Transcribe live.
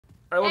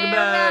All right, welcome Hey,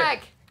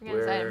 back.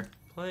 We're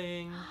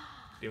playing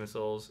Demon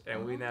Souls,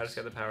 and we now just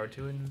got the power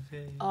to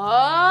invade. Oh,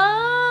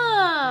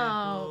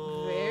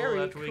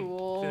 very after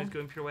cool. we finish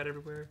going pure white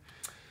everywhere.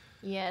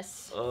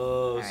 Yes.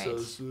 Oh, right. so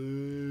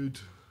sweet.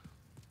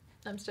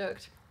 I'm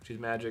stoked. She's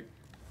magic.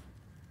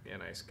 Yeah,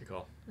 nice. Good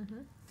call. Mm-hmm.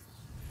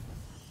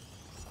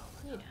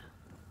 You know.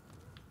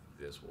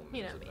 This woman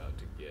You know is me. about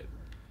to get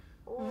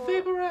Oh.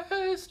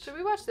 vaporized. Should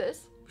we watch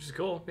this? Which is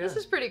cool. Yeah. This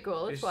is pretty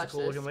cool. Let's She's watch a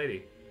cool this. looking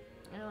lady.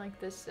 I like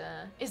this.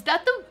 Is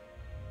that the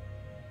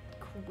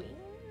queen?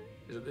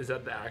 Is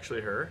that actually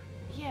her?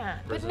 Yeah,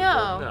 Or but is it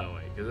no. No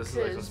way, because this is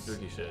like some 'Cause,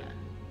 spooky shit. yeah.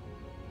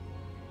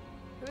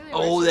 Really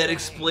Oh, works that for me.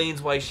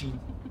 explains why she.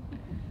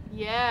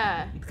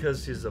 Yeah.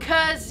 Because she's a.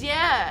 Cause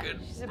yeah, Good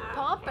she's a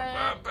puppet.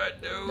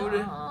 puppet,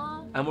 dude.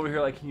 Aw. I'm over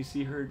here like, can you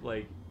see her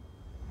like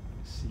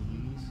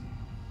seams?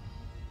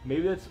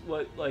 Maybe that's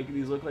what like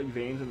these look like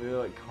veins, and maybe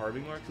they're like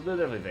carving marks. So they're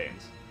definitely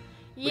veins.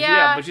 But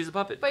Yeah, but she's a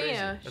puppet. but Crazy.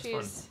 you know, That's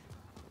she's. fun.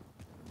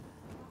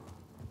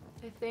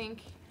 I think.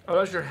 I'm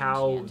not sure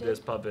how enchanted. this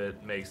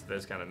puppet makes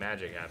this kind of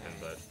magic happen,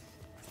 but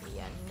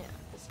Yeah, no,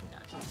 it's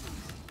not.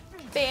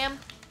 Bam,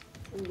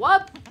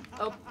 whoop,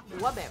 oh,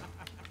 whoop, bam,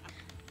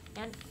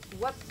 and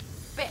whoop,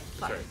 bam.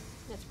 Fuck. Sorry.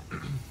 That's fine.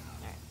 All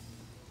right,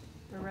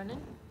 we're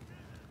running.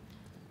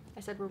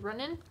 I said we're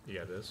running. You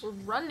got this. We're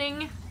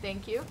running.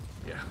 Thank you.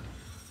 Yeah.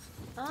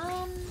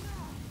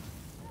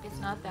 It's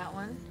not that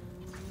one.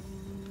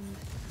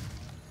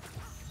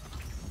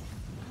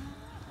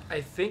 I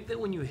think that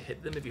when you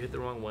hit them, if you hit the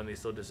wrong one, they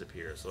still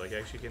disappear. So like,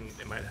 actually,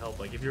 it might help.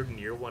 Like if you're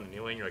near one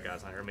anyway, and you're like, oh,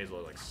 it's not her, may as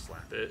well like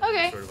slap it.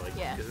 Okay. Sort of like.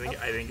 Yeah. 'Cause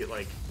I think it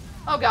like.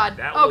 Oh god.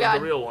 That oh was god.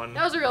 the real one.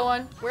 That was the real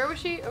one. Where was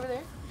she? Over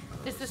there?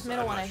 It's this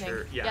middle I'm one, not I think.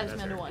 sure. Yeah, this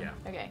that's middle her, one.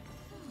 yeah. Okay.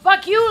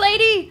 Fuck you,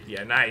 lady!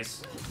 Yeah,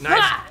 nice. Nice.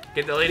 Ha!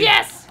 Get the lady.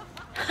 Yes!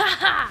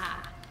 Haha!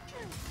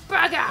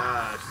 Braga!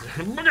 Ah,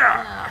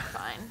 Ah,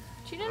 fine.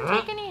 She didn't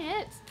take any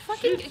hits.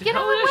 Fucking get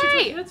out of the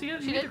way! She She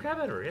did did? the crap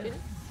out of her, yeah. She did?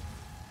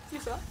 You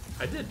saw?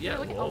 I did, yeah.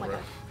 Look at- well, oh my bro.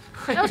 god.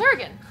 That was her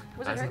again.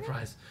 Was it That's her the again?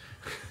 prize.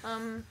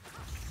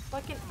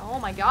 Fucking. Oh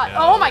my god. No.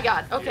 Oh my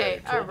god. You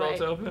Okay. got your tool Alright.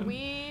 belt open?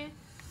 We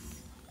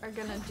are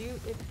gonna do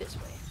it this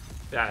way.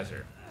 That's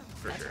her.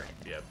 For That's sure.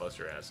 right. Yeah, bust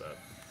her ass up.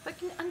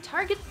 Fucking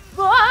untarget.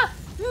 Ah!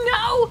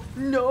 No!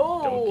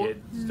 No! Don't get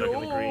stuck in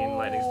the green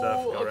lightning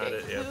stuff. Go okay. around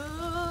it, yeah.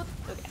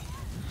 Okay.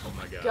 Oh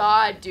my god.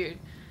 God, dude.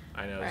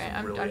 I know, Alright, it's a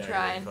I'm really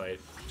trying. aggravating fight.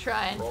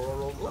 Trying. Roll, roll,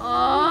 roll. Oh,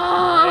 Nice,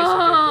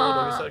 okay, cool.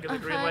 Don't get stuck in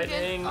the green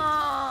lightning. Oh,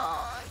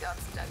 I got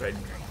stuck Right. in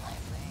the green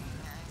lightning.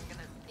 I'm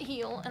gonna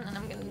heal, and then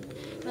I'm gonna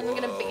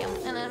bam,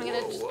 and then I'm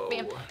gonna just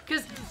bam.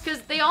 Cause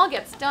they all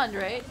get stunned,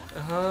 right?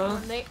 Uh-huh.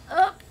 And they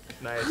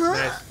Nice,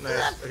 nice,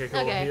 nice. Okay, cool.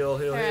 Okay. Heal,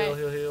 heal, Alright. heal,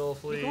 heal, heal.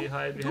 Flee, Cool.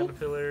 hide behind the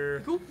pillar.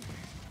 Cool.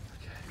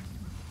 Okay.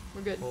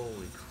 We're good.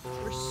 Holy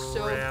crap. We're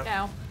so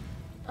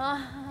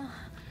ow.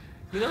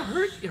 You know,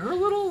 her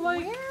little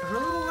like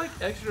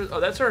extra.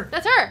 Oh, that's her.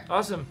 That's her.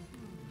 Awesome.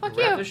 Fuck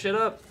Wrap you. this shit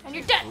up. And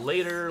you're dead.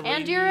 Later, And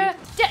lady. you're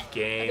dead.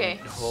 Game. Okay.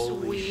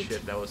 Holy Sweet.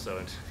 shit, that was so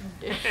intense.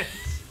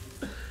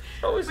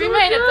 We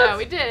made it though.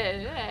 We did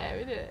it. Yeah,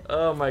 we did it.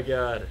 Oh my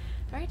god.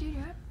 All right, dude,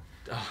 you're up.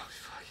 Oh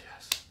fuck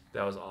yes.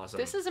 That was awesome.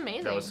 This is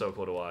amazing. That was so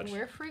cool to watch.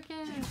 We're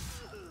freaking.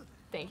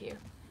 Thank you.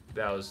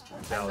 That was I'm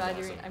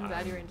awesome.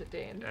 glad you're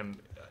entertained. I'm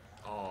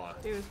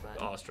It was fun.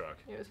 awestruck.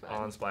 It was fun.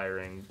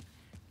 Awe-inspiring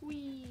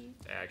Wee.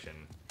 action.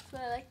 That's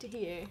what I like to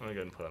hear. I'm gonna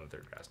go ahead and put on the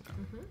third grass now.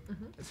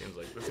 It seems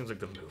like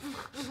the move.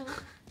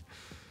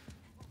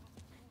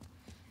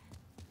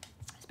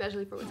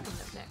 Especially for what's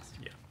coming up next.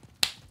 Yeah.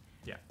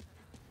 Yeah.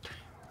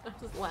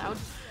 That was loud.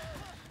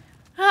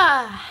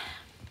 Ah,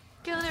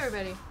 killing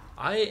everybody.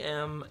 I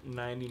am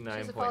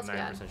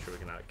 99.9% sure we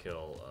cannot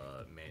kill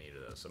Maneater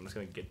though, so I'm just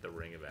gonna get the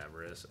Ring of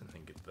Avarice and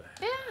then get the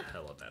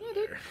hell up out of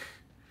dude. there.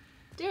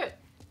 Do it.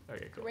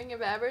 Okay, cool. Ring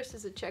of Avarice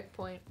is a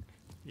checkpoint.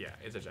 Yeah,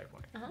 it's a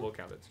checkpoint. Uh-huh. We'll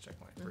count it as a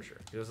checkpoint for sure.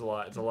 There's a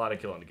lot. It's a lot of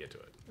killing to get to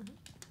it.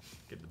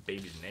 Get the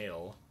baby's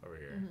nail over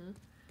here.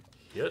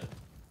 Hit.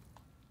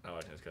 Oh,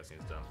 watching this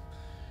cutscene's dumb.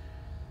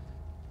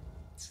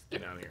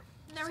 Get down here.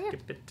 Never here.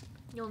 Skip it.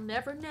 You'll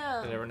never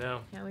know. I never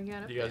know. How we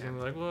got up You guys there.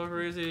 gonna be like, well,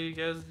 where is he? You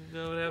guys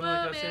know what happened?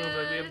 Well, Like cutscene was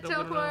like, we man, don't know.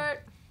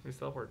 teleport. We just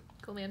teleport.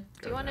 Cool, man.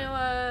 Go Do you want to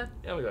to,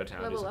 Yeah, we go to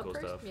town. level Do some up cool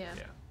first? stuff. Yeah.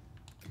 Yeah.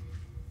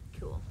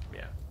 Cool.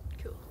 Yeah.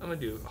 Cool. I'm gonna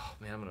do. Oh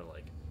man, I'm gonna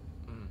like.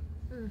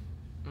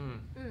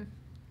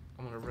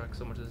 I'm gonna wreck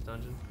so much of this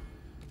dungeon.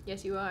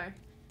 Yes, you are.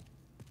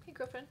 Hey,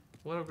 girlfriend.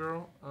 What up,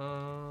 girl?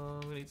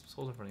 We need some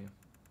souls in front of you.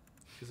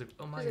 She's like,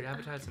 oh my, She's your like,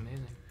 appetite's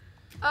amazing.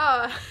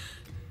 Oh.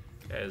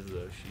 As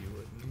though she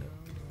wouldn't know.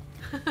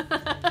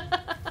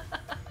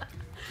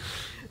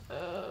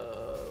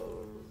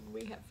 Oh,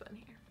 we have fun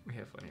here. We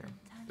have fun here.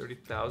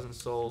 30,000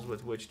 souls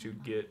with which to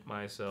get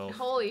myself.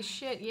 Holy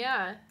shit,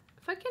 yeah.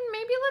 Fucking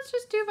maybe let's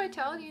just do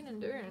vitality and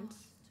endurance.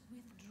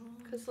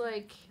 Cause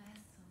like,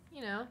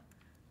 you know,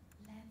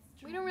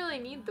 we don't really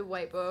need the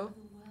white bow.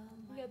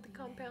 We got the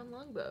compound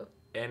longbow.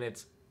 And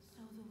it's.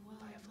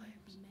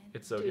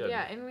 It's so Dude, good.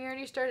 yeah, and we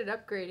already started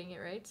upgrading it,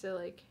 right? So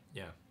like,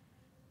 Yeah.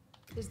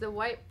 is the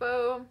white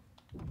bow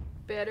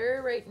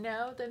better right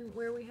now than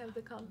where we have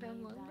the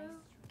compound longbow?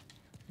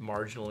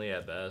 marginally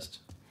at best.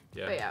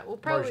 Yeah. But yeah, we'll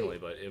probably...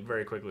 Marginally, but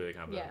very quickly they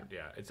compound. Yeah.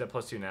 Yeah. It's at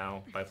 +2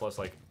 now. By plus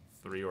like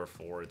 3 or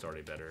 4, it's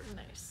already better.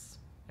 Nice.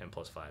 And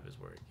 +5 is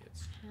where it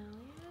gets. Hell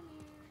yeah,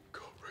 dude.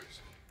 Go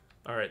crazy.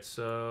 Alright,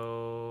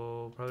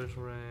 so...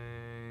 Providential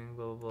ring,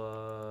 blah, blah,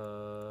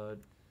 blah.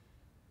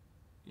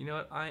 You know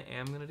what? I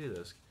am going to do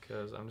this,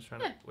 because I'm just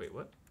trying to... Wait,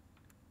 what?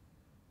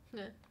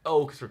 Yeah.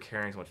 Oh, because we're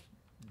carrying so much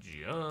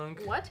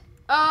junk. What?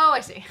 Oh, I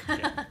see.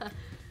 Yeah.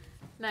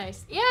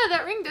 Nice. Yeah,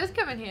 that ring does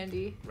come in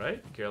handy.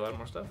 Right? Carry a lot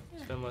more stuff.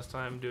 Yeah. Spend less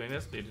time doing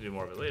this. Need to do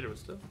more of it later, but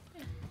still.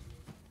 Yeah.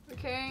 We're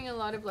carrying a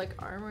lot of like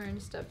armor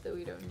and stuff that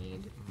we don't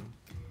need.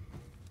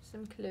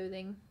 Some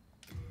clothing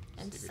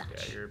and Secret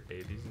such. dagger,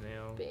 baby's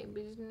nail.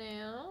 Baby's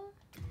nail.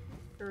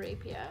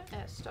 Rapier,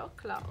 stock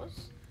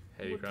claws.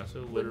 Heavy crossbow.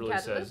 Wooden Literally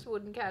catalyst. says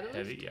Wooden catalyst.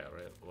 heavy. Yeah,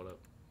 right. What up?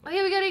 Oh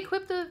yeah, we gotta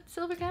equip the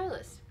silver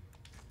catalyst.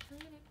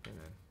 And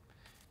then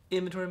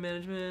inventory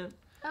management.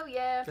 Oh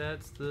yeah.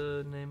 That's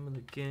the name of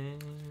the game.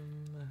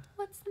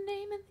 What's the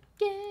name of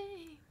the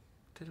game?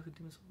 Technically,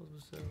 Demon Souls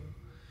was so.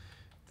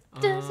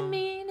 Doesn't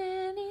mean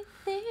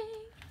anything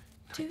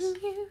to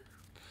you.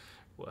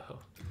 Wow,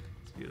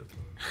 it's beautiful.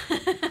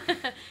 Thank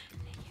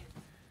you.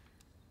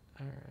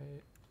 All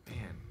right,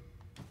 man.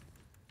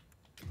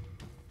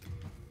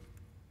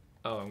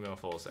 Oh, I'm going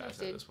full sass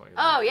at this point.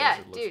 Oh, yeah,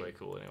 it looks dude. way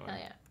cool anyway. Hell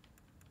yeah.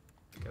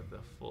 Got the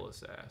full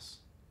sass.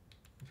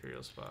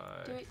 Imperial Spy.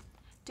 Do it.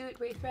 Do it,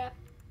 Wraith Wrap.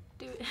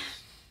 Do it.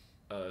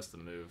 Oh, that's the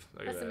move.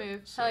 Look That's at the that.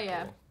 move. So Hell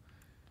yeah. cool.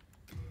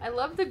 I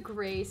love the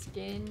gray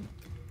skin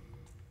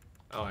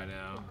Oh, I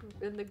know.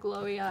 and the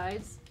glowy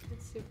eyes.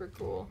 It's super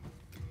cool.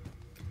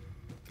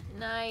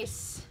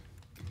 Nice.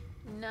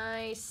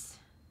 Nice.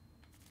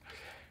 Okay,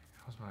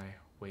 how's my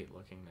weight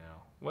looking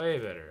now? Way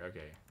better.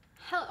 Okay.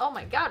 Hell, oh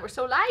my god, we're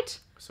so light.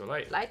 So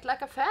light. Light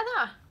like a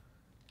feather.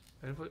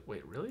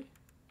 Wait, really?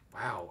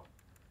 Wow.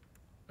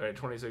 All right,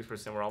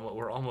 26%.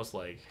 We're almost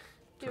like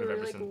Dude, we're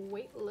 25% like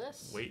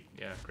weightless. weight.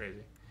 Yeah,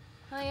 crazy.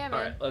 Hell yeah, man. All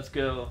right, let's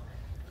go.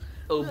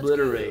 Let's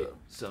Obliterate go.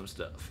 some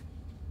stuff.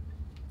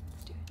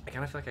 Let's do it. I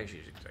kind of feel like I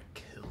should just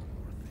kill more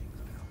things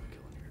than how we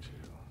kill in here too.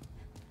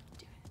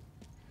 Do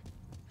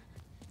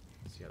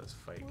See how this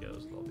fight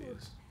goes with all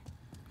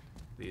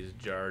these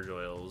jar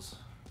oils.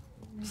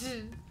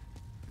 it.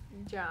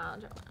 Jar.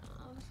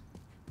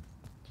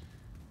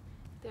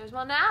 There's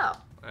one now.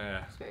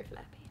 Yeah, It's very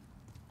flappy.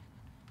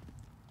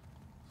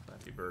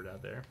 flappy bird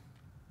out there.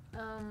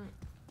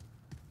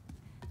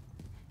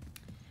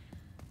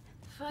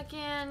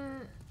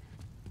 Fucking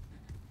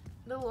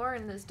the lore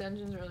in this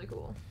dungeon's really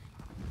cool.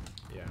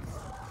 Yeah,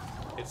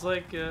 it's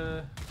like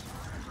Nice.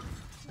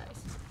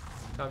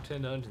 top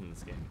 10 dungeons in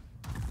this game.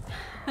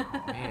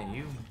 Man,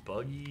 you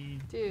buggy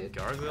Dude.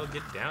 gargoyle,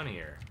 get down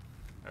here.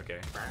 Okay,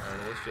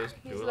 alright, let's just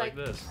He's do it like,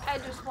 like this. I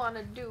just want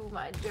to do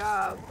my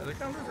job. I was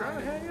like, I'm just trying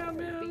to hang out,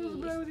 man. I'm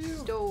just playing with you.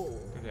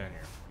 Stole. Get down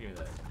here. Give me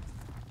that.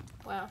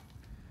 Wow.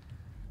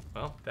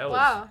 Well, that was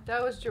Wow,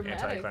 that was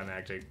dramatic.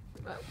 anticlimactic.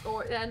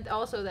 And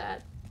also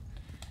that.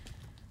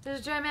 It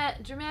was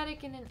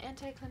dramatic in an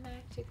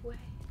anticlimactic way.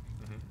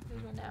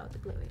 There's one now with the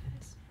glowy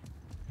eyes.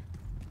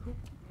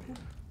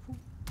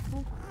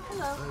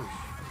 Hello.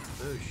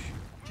 Boosh.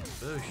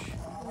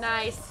 Boosh.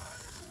 Nice.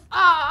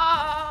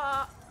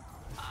 Ah!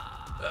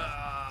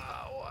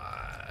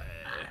 Why?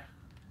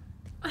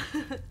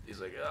 He's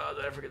like, oh,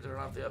 did I forget to turn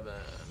off the oven?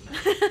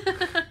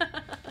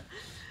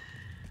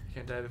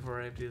 Can't die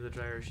before I empty the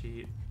dryer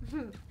sheet.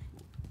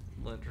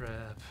 Lint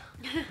trap.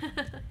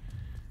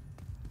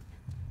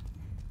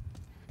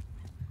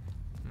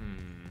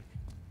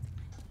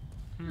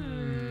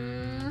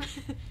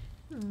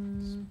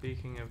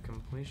 Speaking of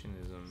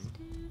completionism.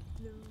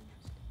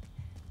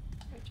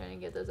 Are you trying to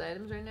get those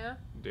items right now?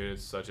 Dude,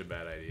 it's such a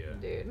bad idea.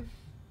 Dude.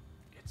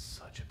 It's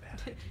such a bad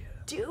idea.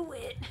 Do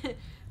it!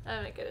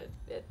 I'm not gonna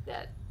admit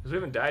that. Because we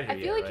haven't died here I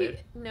feel yet, like right?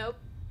 you. Nope.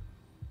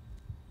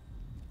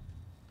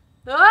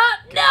 Ah!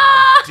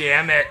 No!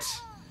 Damn it!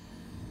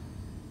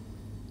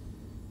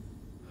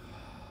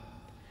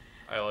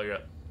 Alright, you're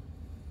up.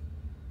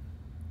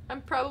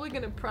 I'm probably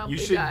gonna promptly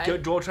You should die. go,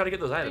 Joel, try to get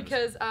those items.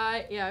 Because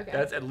yeah, okay.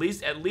 That's at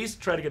least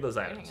try to get those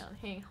Wait, items.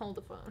 hang on, hold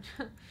the phone.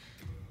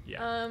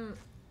 Yeah.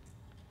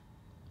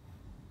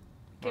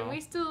 Can we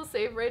still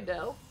save Ray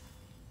Dell?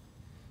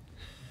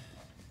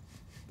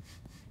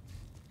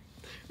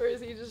 Or is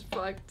he just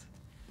fucked?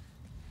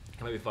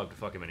 He might be fucked.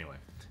 Fuck him anyway.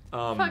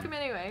 Fuck him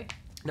anyway.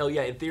 No,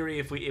 yeah. In theory,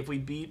 if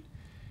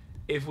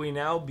we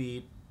now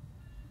beat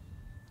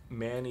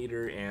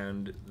Maneater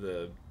and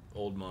the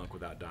old monk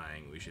without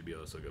dying, we should be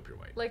able to still go pure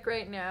white. Like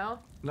right now?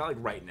 Not like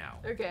right now.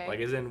 Okay. Like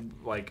as in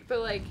like. But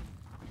like,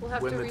 we'll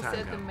have when to the time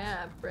reset the comes.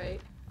 map, right?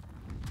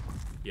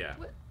 Yeah.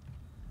 What?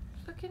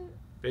 Fucking.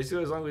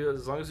 Basically, as long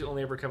as we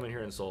only ever come in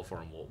here in soul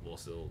form, we'll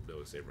still be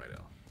able to save right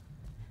now.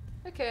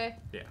 Okay.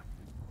 Yeah.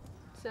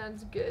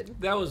 Sounds good.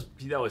 That was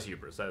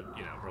hubris. That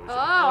probably. Oh, shouldn't-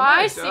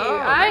 I nice. see. Oh,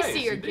 I nice.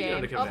 see your You didn't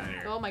have game. to come down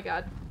here. Oh my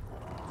god.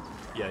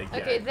 Yeah.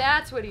 Okay,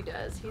 that's what he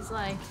does. He's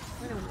like,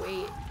 I'm gonna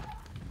wait.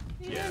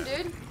 What are you Yeah.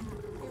 doing, dude?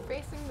 You're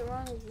facing the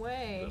wrong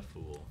way. The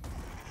fool.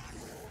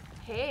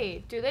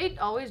 Hey, do they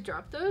always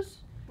drop those?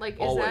 Like, is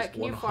Always, that,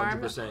 can you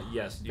farm? 100%,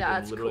 yes. You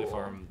That's can literally cool.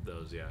 farm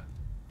those, yeah.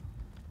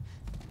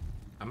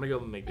 I'm gonna go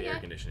make the air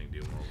conditioning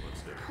do more.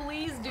 Let's do it.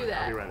 Please do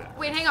that. I'll be right back.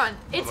 Wait, hang on.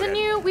 It's a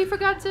new, we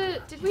forgot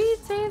to, did we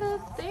say the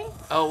thing?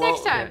 Oh, well,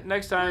 next time. Yeah,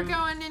 next time. We're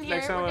going in here,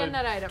 Next time we're getting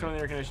that item. turn on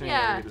the air conditioning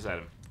Yeah. and get this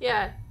item.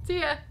 Yeah. See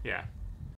ya. Yeah.